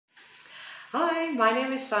Hi, my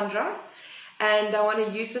name is Sandra, and I want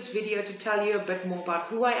to use this video to tell you a bit more about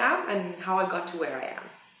who I am and how I got to where I am.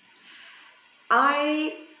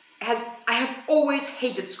 I have always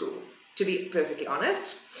hated school, to be perfectly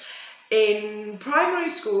honest. In primary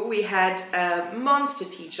school, we had a monster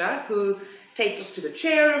teacher who taped us to the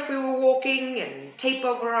chair if we were walking and tape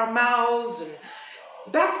over our mouths.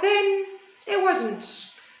 And back then, it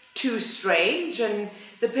wasn't too strange, and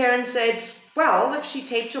the parents said, well, if she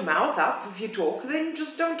tapes your mouth up, if you talk, then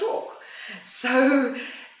just don't talk. So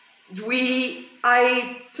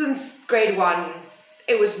since grade 1,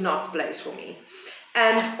 it was not the place for me.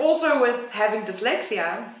 And also with having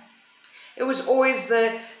dyslexia, it was always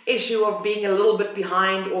the issue of being a little bit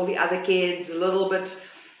behind all the other kids, a little bit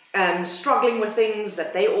struggling with things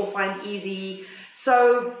that they all find easy.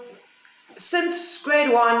 So since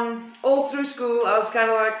grade 1, all through school, I was kind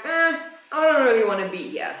of like, I don't really want to be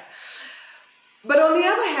here. But on the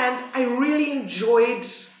other hand, I really enjoyed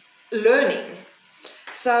learning.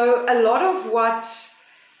 So a lot of what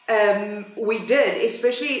we did,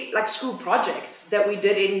 especially like school projects that we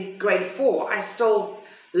did in grade 4, I still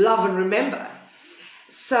love and remember.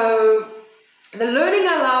 So the learning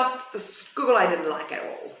I loved, the school I didn't like at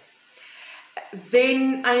all.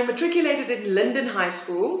 Then I matriculated in Linden High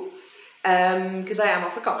School, because I am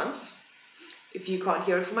Afrikaans, if you can't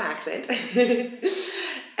hear it from my accent.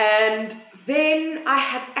 And then I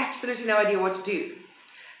had absolutely no idea what to do.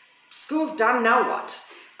 School's done, now what?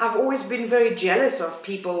 I've always been very jealous of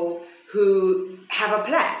people who have a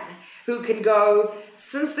plan, who can go,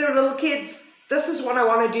 since they're little kids, this is what I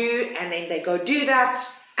want to do, and then they go do that,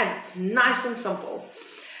 and it's nice and simple.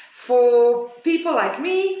 For people like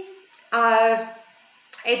me,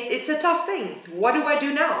 it's a tough thing. What do I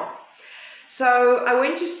do now? So I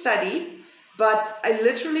went to study, but I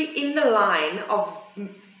literally, in the line of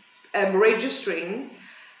registering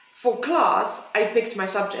for class, I picked my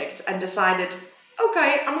subject and decided,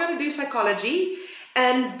 okay, I'm going to do psychology,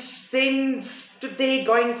 and then stood there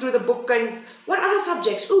going through the book going, what other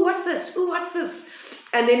subjects? Ooh, what's this? Ooh, what's this?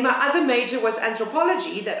 And then my other major was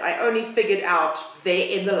anthropology, that I only figured out there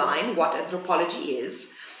in the line what anthropology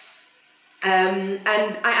is. And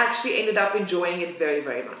I actually ended up enjoying it very,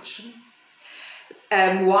 very much.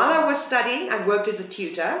 While I was studying, I worked as a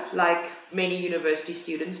tutor, like many university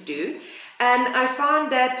students do, and I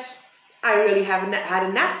found that I really had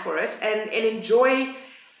a knack for it and enjoy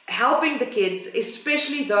helping the kids,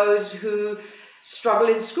 especially those who struggle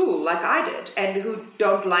in school like I did and who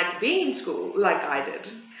don't like being in school like I did.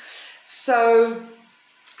 So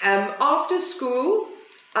after school,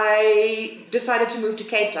 I decided to move to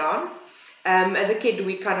Cape Town. As a kid,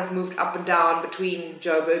 we kind of moved up and down between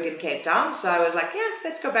Joburg and Cape Town, so I was like, yeah,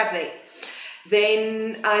 let's go back there.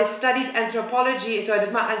 Then I studied anthropology, so I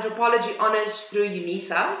did my anthropology honours through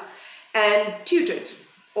UNISA and tutored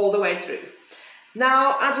all the way through.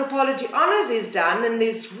 Now, anthropology honours is done, and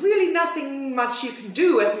there's really nothing much you can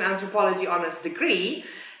do with an anthropology honours degree,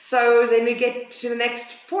 so then we get to the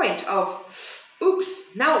next point of,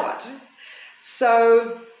 oops, now what?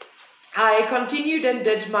 So I continued and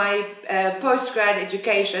did my postgrad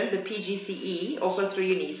education, the PGCE, also through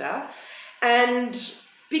UNISA, and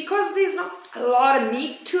because there's not a lot of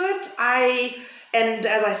meat to it, and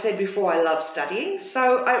as I said before, I love studying,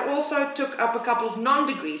 so I also took up a couple of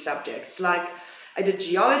non-degree subjects, like I did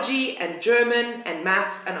geology and German and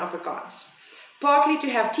maths and Afrikaans, partly to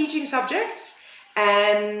have teaching subjects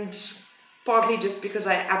and partly just because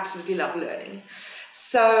I absolutely love learning.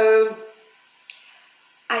 So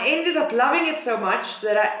I ended up loving it so much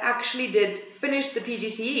that I actually finished the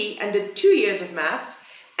PGCE and did 2 years of maths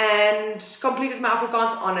and completed my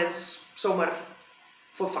Afrikaans honours somewhere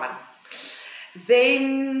for fun.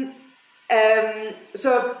 Then,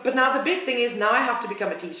 but now the big thing is now I have to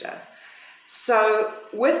become a teacher. So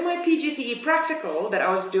with my PGCE practical that I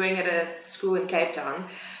was doing at a school in Cape Town,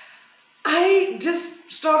 I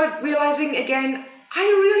just started realizing again, I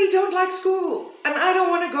really don't like school and I don't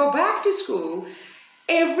want to go back to school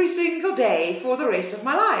every single day for the rest of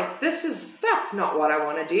my life. That's not what I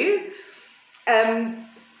want to do. And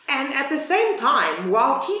at the same time,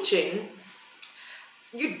 while teaching,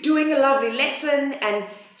 you're doing a lovely lesson, and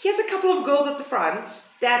here's a couple of girls at the front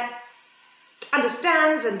that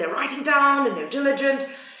understands, and they're writing down, and they're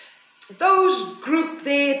diligent. Those group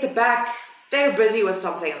there at the back, they're busy with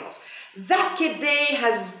something else. That kid there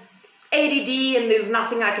has ADD and there's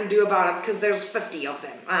nothing I can do about it because there's 50 of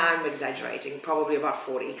them. I'm exaggerating, probably about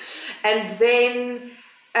 40. And then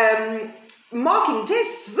marking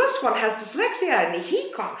tests, this one has dyslexia and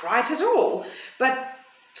he can't write at all. But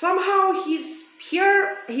somehow he's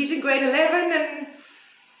here, he's in grade 11, and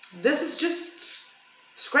this is just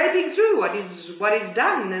scraping through what is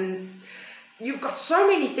done, and you've got so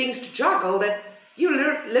many things to juggle that you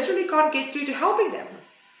literally can't get through to helping them.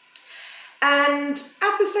 And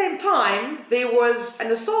at the same time, there was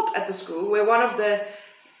an assault at the school where one of the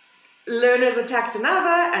learners attacked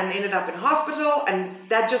another and ended up in hospital, and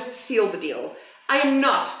that just sealed the deal. I am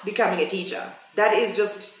not becoming a teacher. That is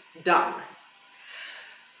just done.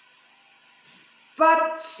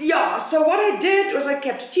 But yeah, so what I did was I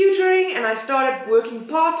kept tutoring, and I started working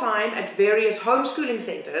part-time at various homeschooling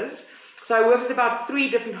centers. So I worked at about 3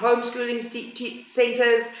 different homeschooling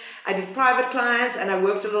centers. I did private clients, and I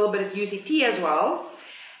worked a little bit at UCT as well.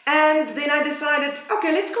 And then I decided,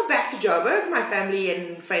 okay, let's go back to Joburg. My family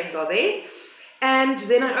and friends are there. And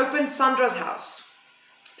then I opened Sandra's house.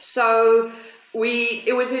 So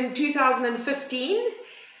it was in 2015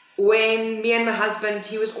 when me and my husband,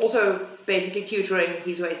 he was also basically tutoring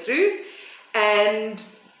his way through. And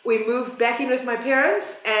we moved back in with my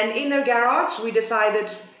parents, and in their garage we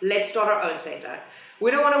decided, let's start our own center. We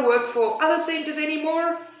don't want to work for other centers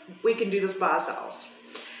anymore. We can do this by ourselves.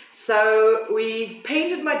 So we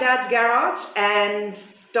painted my dad's garage and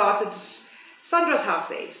started Sandra's house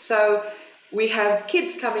there. So we have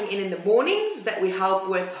kids coming in the mornings that we help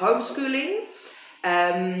with homeschooling,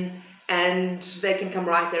 and they can come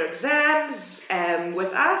write their exams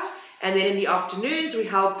with us. And then in the afternoons we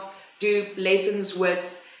help do lessons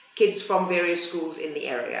with kids from various schools in the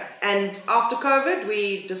area. And after COVID,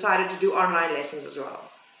 we decided to do online lessons as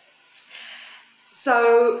well.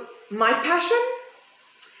 So my passion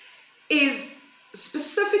is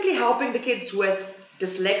specifically helping the kids with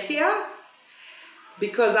dyslexia,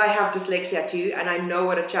 because I have dyslexia too, and I know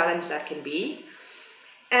what a challenge that can be.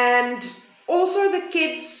 And also the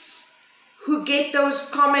kids who get those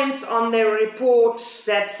comments on their report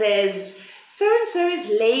that says, so-and-so is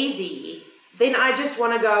lazy. Then I just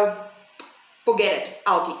want to go, forget it,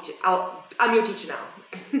 I'll teach it. I'm your teacher now.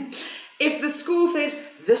 If the school says,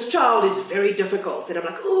 this child is very difficult, then I'm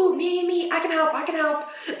like, oh, me, I can help.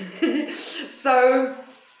 So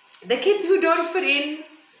the kids who don't fit in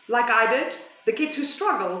like I did, the kids who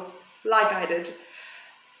struggle like I did,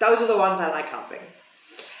 those are the ones I like helping.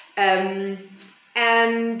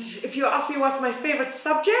 And if you ask me what's my favorite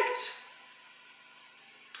subject,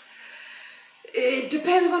 it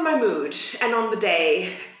depends on my mood and on the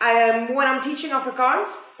day. When I'm teaching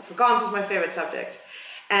Afrikaans is my favorite subject.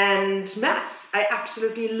 And maths, I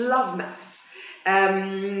absolutely love maths.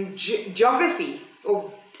 Geography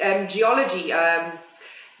or geology,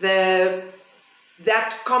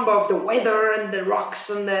 that combo of the weather and the rocks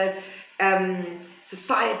and the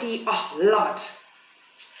society, love it.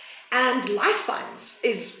 And life science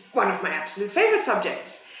is one of my absolute favorite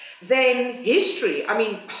subjects. Then history, I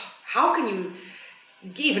mean, how can you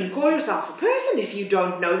even call yourself a person if you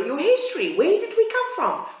don't know your history? Where did we come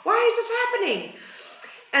from? Why is this happening?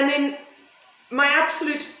 And then my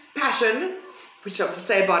absolute passion, which I will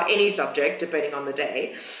say about any subject depending on the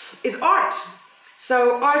day, is art.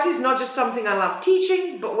 So art is not just something I love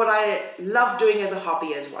teaching, but what I love doing as a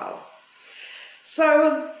hobby as well.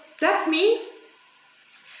 So that's me.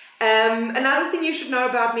 Another thing you should know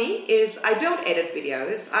about me is I don't edit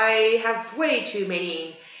videos. I have way too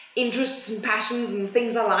many interests and passions and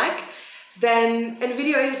things I like, and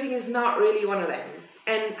video editing is not really one of them.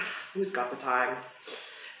 And who's got the time?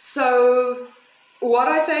 So what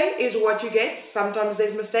I say is what you get. Sometimes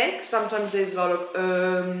there's mistakes, sometimes there's a lot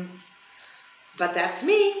of but that's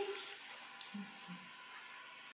me.